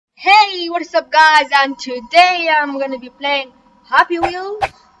Hey, what's up guys, and today I'm gonna be playing Happy Wheels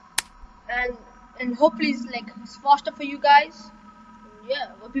and hopefully it's faster for you guys.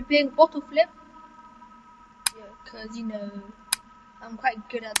 Yeah, we'll be playing bottle flip. Yeah, cause I'm quite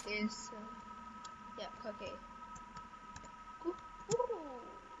good at this. So, yeah, okay. Ooh, ooh.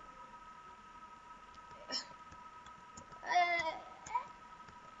 Uh,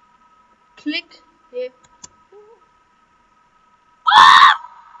 click here.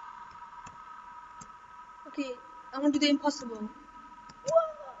 Okay, I'm gonna do the impossible.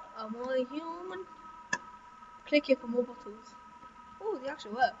 I'm only human. Click here for more bottles. Oh, it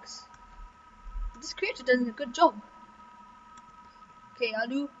actually works. This creator does a good job. Okay, I'll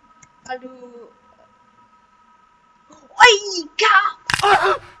do. Oi,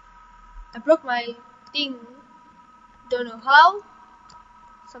 God! I broke my thing. Don't know how.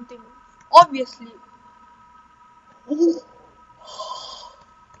 Something obviously.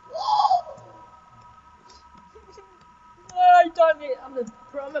 I done it. I'm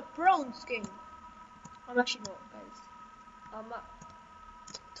a pro in this game. I'm actually not, guys.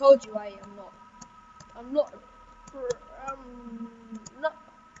 Told you I am not. I'm not. I'm not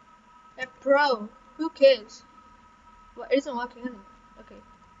a pro. Who cares? Well, it isn't working, is it? Okay,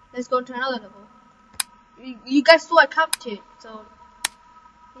 let's go to another level. You guys saw I capped it, so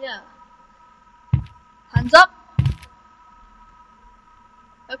yeah. Hands up.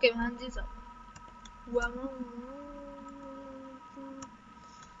 Okay, my hands is up.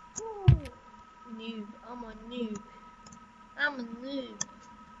 Noob. I'm a noob. I'm a noob.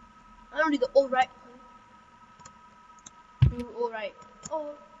 I'm gonna do the alright. Do alright.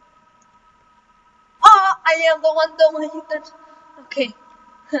 Oh. Oh, I am the one who that. Okay.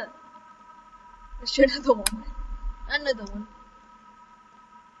 Let's do another one. Another one.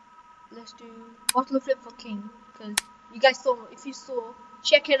 Let's do bottle flip for king. Because you guys saw, if you saw,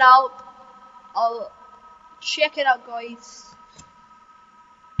 check it out. I'll check it out, guys.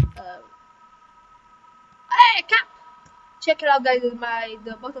 Hey, cap! Check it out, guys. Is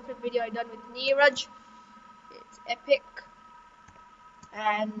the bottle flip video I done with Neeraj. It's epic.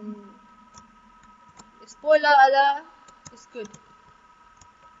 And spoiler alert, it's good.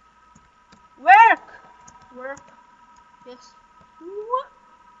 Work. Yes. What?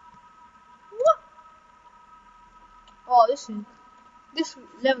 Oh, this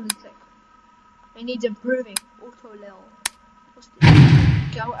level is like, it needs improving. Auto level. What's this?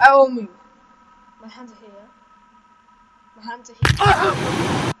 Okay, I will move. My hands are here. My hands are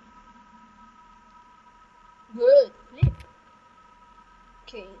here. Good. Flip.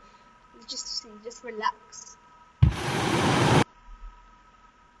 Okay. Just relax.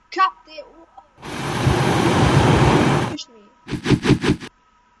 Cut it. Push me.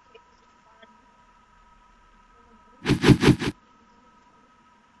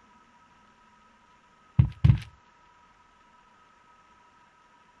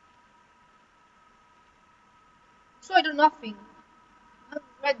 So I do nothing. I'm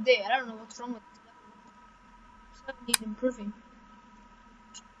right there. I don't know what's wrong with this level. So I need improving.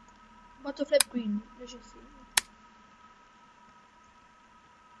 Butterfly green. Let's just see.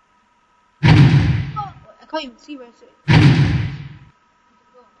 Oh, I can't even see where it's at.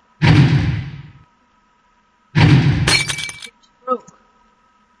 It's broke.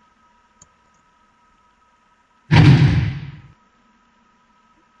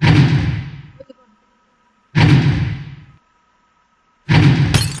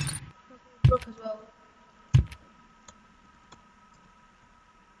 Broke as well.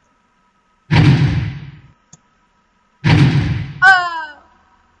 Ah!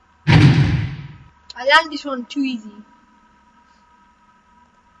 I landed this one too easy.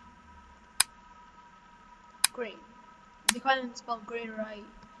 Great. They can't even spell great right.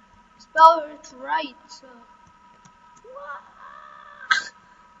 Spell it right.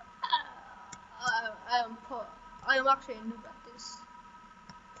 I am actually a noob at this.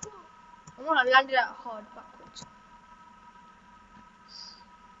 I want to land it out hard backwards.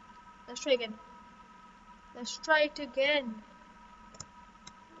 Let's try again. Let's try it again.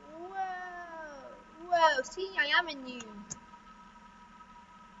 Whoa. See, I am a noob.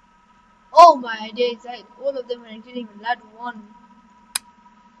 Oh my days, all of them, and I didn't even land one.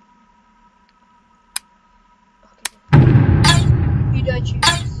 Okay. Who do I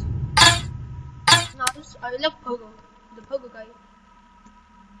choose? No, I like Pogo. The Pogo guy.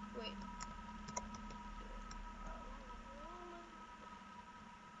 Wait.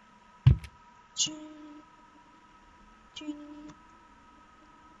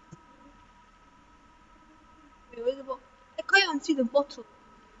 Wait, where's the bottle? I can't even see the bottle.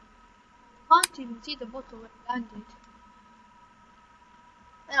 I can't even see the bottle where it landed.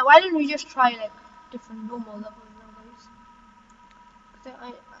 Why don't we just try like different normal levels now, guys?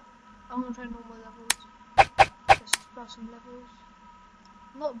 I'm gonna try normal levels. Just try some levels.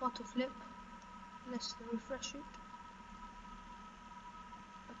 Not bottle flip. Let's refresh it.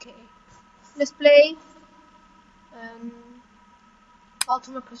 Okay. Let's play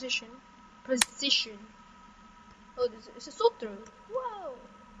ultimate precision. Oh, it's a sword throw. Whoa.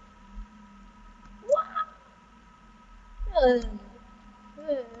 Wow.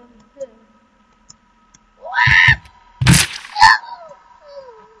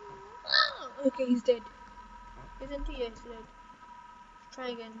 Okay, he's dead. Isn't he? Yeah, he's dead. Try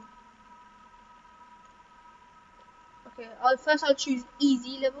again. Okay, I'll choose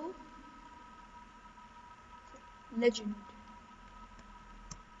easy level. Legend.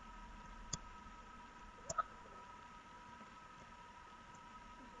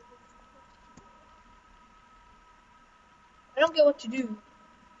 I don't get what to do.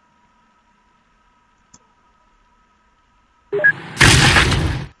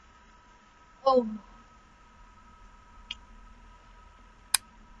 Oh.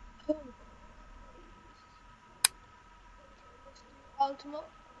 Oh. Ultimate.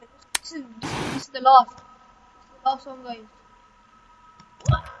 This is the last one, guys.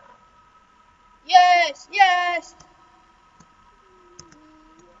 Yes, yes.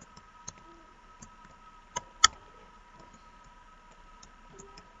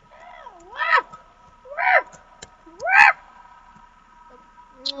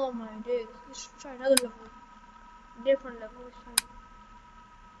 Oh my days. Let's try another level. Different level this time.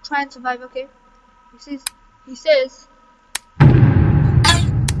 Try and survive, okay? He says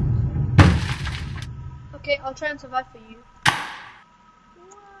okay, I'll try and survive for you.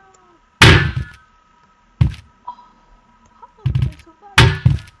 How can I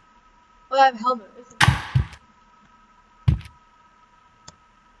survive? Oh, I have a helmet, isn't it?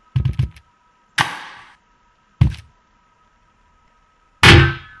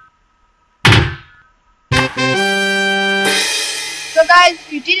 So guys,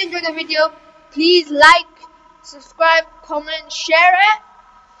 if you did enjoy the video, please like, subscribe, comment, share it,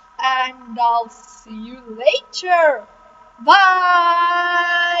 and I'll see you later. Bye!